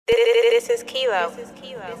This is KeLo.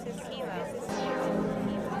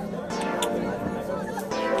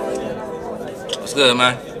 What's good,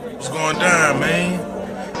 man? What's going down, man?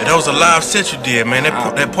 And that was a live set you did, man.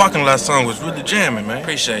 That parking lot song was really jamming, man.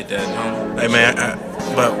 Appreciate that, homie. Hey, man,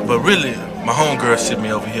 but really, my homegirl sent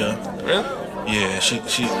me over here. Really? Yeah, she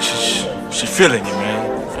feeling you,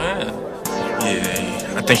 man.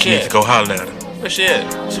 Yeah, I think you need to go holler at her. Where she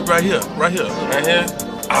at? She right here. Right here?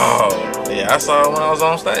 Oh, yeah, I saw her when I was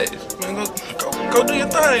on stage. Man, go do your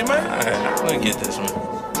thing, man. Alright, let me get this, man.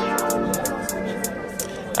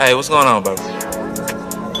 Hey, what's going on, baby?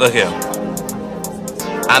 Look here.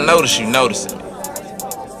 I noticed you noticing me.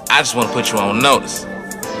 I just want to put you on notice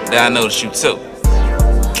that I noticed you too.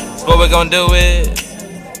 So what we're gonna do is,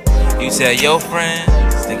 you tell your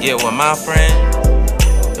friends to get with my friend,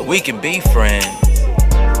 that we can be friends.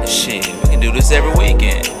 And shit, we can do this every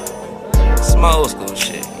weekend. Some old school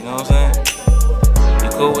shit, you know what I'm saying? You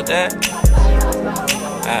cool with that?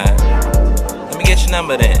 Alright. Let me get your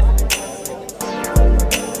number then.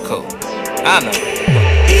 Cool. I know.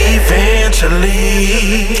 Eventually,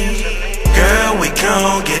 girl, we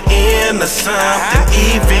gon' get into something.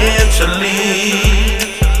 Eventually,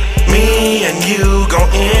 me and you gon'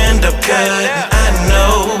 end up cutting. I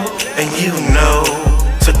know, and you know.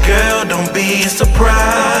 So girl, don't be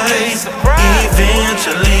surprised.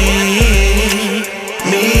 Eventually,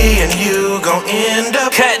 me and you gon' end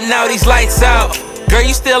up cutting all these lights out. Girl,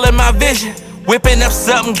 you still in my vision. Whipping up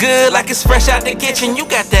something good like it's fresh out the kitchen. You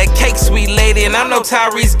got that cake, sweet lady, and I'm no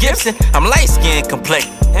Tyrese Gibson. I'm light-skinned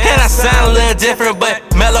complexion, and I sound a little different, but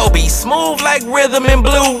mellow be smooth like rhythm and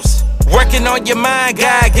blues. Working on your mind,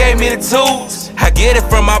 God gave me the tools. I get it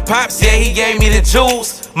from my pops, yeah, he gave me the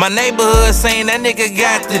jewels. My neighborhood saying that nigga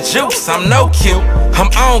got the juice. I'm no cute,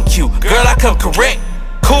 I'm on cue. Girl, I come correct.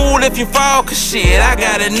 Cool if you fall, cause shit, I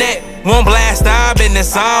got a net. Won't blast our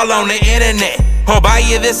business all on the internet. Or buy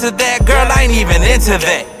you this or that, girl, I ain't even into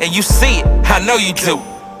that. And you see it, I know you do.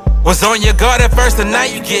 Was on your guard at first and now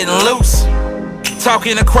you getting loose.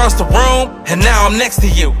 Talking across the room, and now I'm next to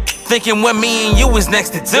you. Thinking what me and you is next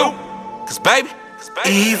to do. Cause baby,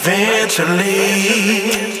 eventually,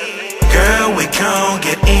 girl, we gon'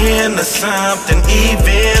 get into something.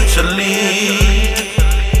 Eventually,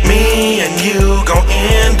 me and you gon'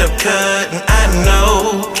 end up cutting. I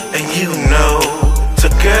know, and you know. So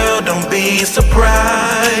girl, don't be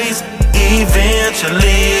surprised. Eventually,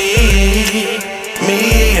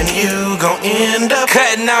 me and you gon' end up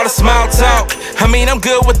cutting out a small talk. I mean, I'm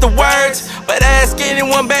good with the words, but ask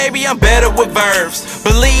anyone, baby, I'm better with verbs.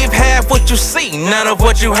 Believe half what you see, none of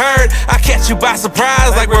what you heard. I catch you by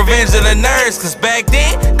surprise like Revenge of the Nerds. Cause back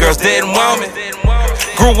then, girls didn't want me.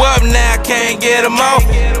 Grew up now, can't get them off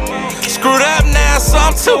me. Screwed up now, so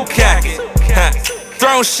I'm too cocky.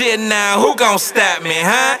 Throwing shit now, who gon' stop me,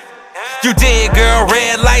 huh? You did, girl,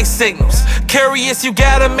 red light signals. Curious, you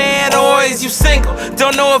got a man or is you single?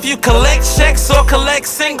 Don't know if you collect checks or collect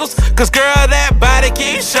singles. Cause girl, that body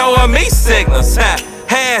keeps showing me signals, huh?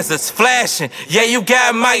 Hazards flashing, yeah, you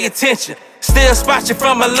got my attention. Still spot you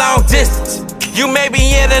from a long distance. You may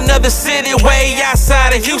be in another city way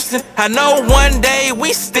outside of Houston. I know one day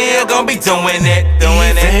we still gon' be doing it.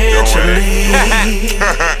 Eventually,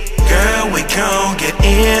 girl, we gon' get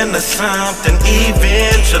into something.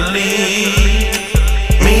 Eventually,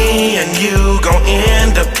 me and you gon'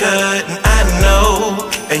 end up cutting. I know,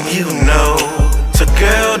 and you know. So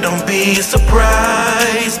girl, don't be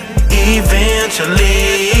surprised.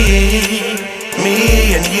 Eventually,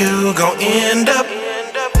 me and you gon' end up.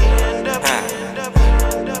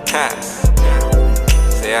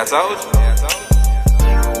 See, I told you.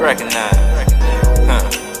 Recognize.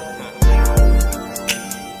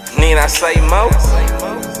 Need I say more?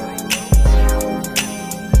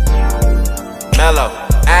 Mellow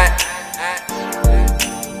Out.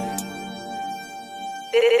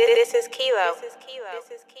 This is KeLo.